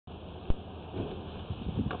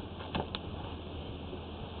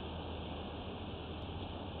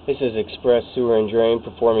This is Express Sewer and Drain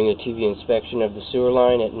performing a TV inspection of the sewer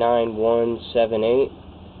line at 9178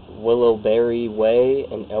 Willowberry Way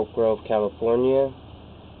in Elk Grove, California.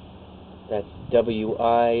 That's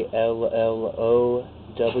Willowberry.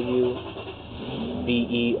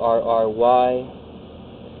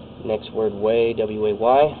 Next word way,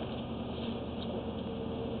 W-A-Y.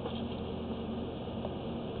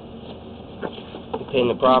 Pin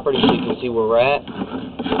the property so you can see where we're at.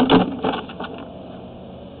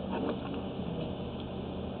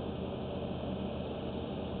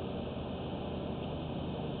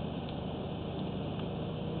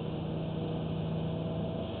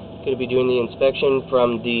 Going to be doing the inspection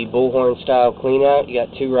from the bullhorn style cleanout. You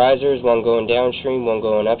got two risers, one going downstream, one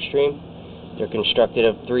going upstream. They're constructed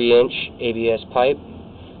of 3-inch ABS pipe.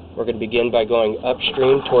 We're going to begin by going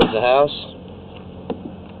upstream towards the house.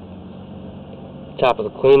 Top of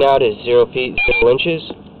the cleanout is 0 feet 0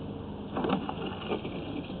 inches.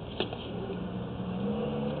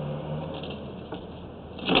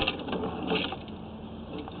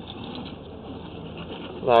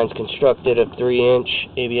 Line's constructed of 3-inch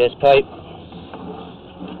ABS pipe.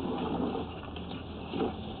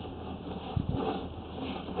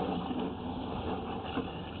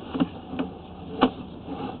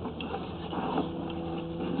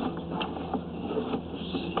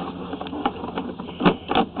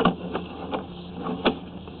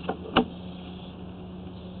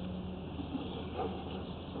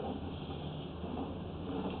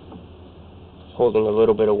 Holding a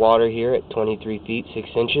little bit of water here at 23 feet 6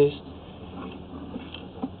 inches.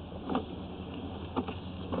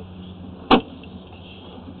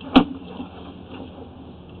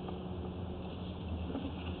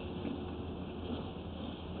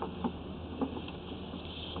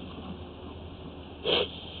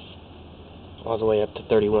 All the way up to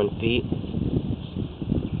 31 feet.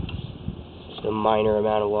 Just a minor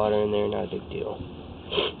amount of water in there, not a big deal.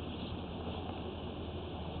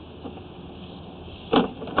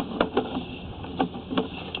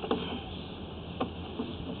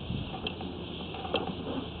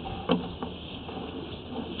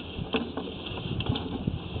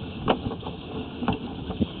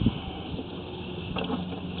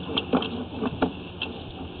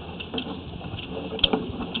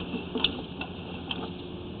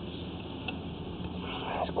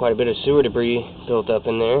 Quite a bit of sewer debris built up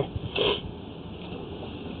in there.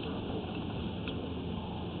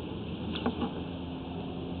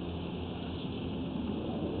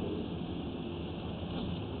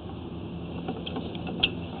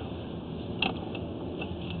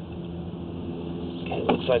 Okay,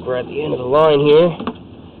 looks like we're at the end of the line here.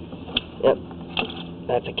 Yep,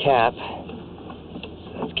 that's a cap.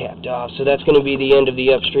 That's capped off. So that's going to be the end of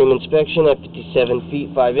the upstream inspection at 57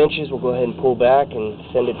 feet 5 inches. We'll go ahead and pull back and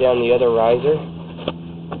send it down the other riser.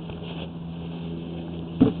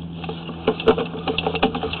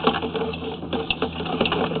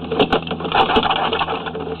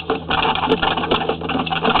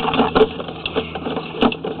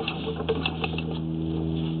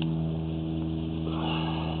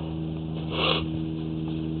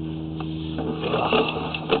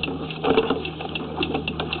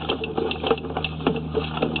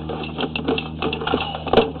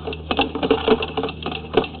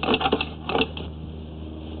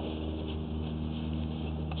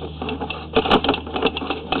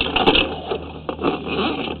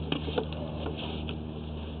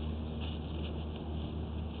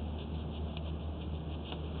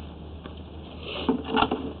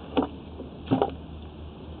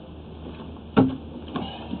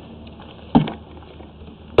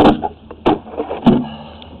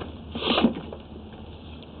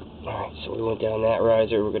 So we went down that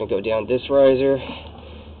riser, we're going to go down this riser.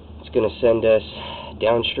 It's going to send us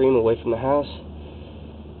downstream away from the house.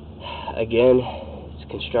 Again, it's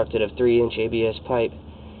constructed of 3-inch ABS pipe.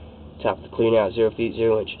 Top of the cleanout, 0 feet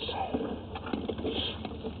 0 inches.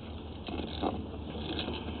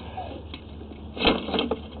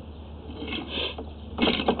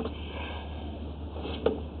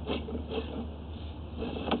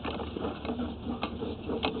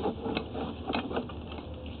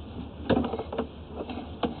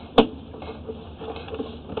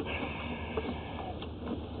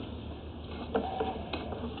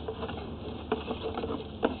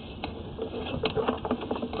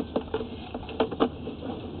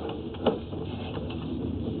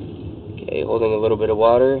 Okay, holding a little bit of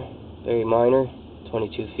water, very minor,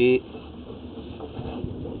 22 feet.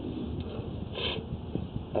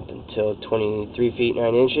 Up until 23 feet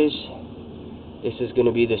 9 inches. This is going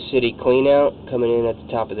to be the city cleanout coming in at the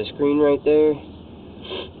top of the screen right there.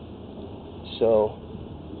 So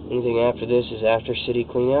Anything after this is after city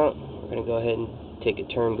clean out. We're going to go ahead and take a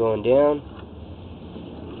turn going down.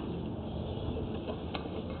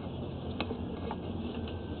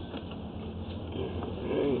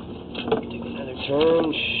 Take another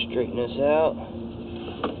turn, straighten us out.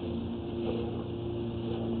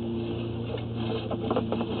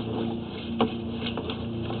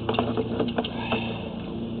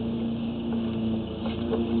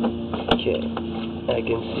 Okay, I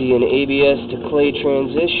can see an ABS to clay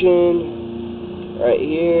transition right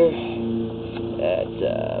here at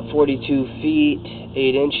 42 feet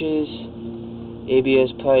 8 inches.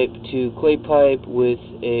 ABS pipe to clay pipe with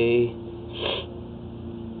a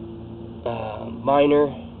minor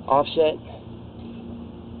offset,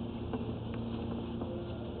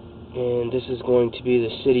 and this is going to be the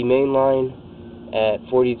city main line at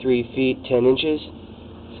 43 feet 10 inches.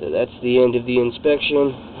 So that's the end of the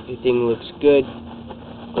inspection. Everything looks good.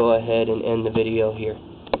 Go ahead and end the video here.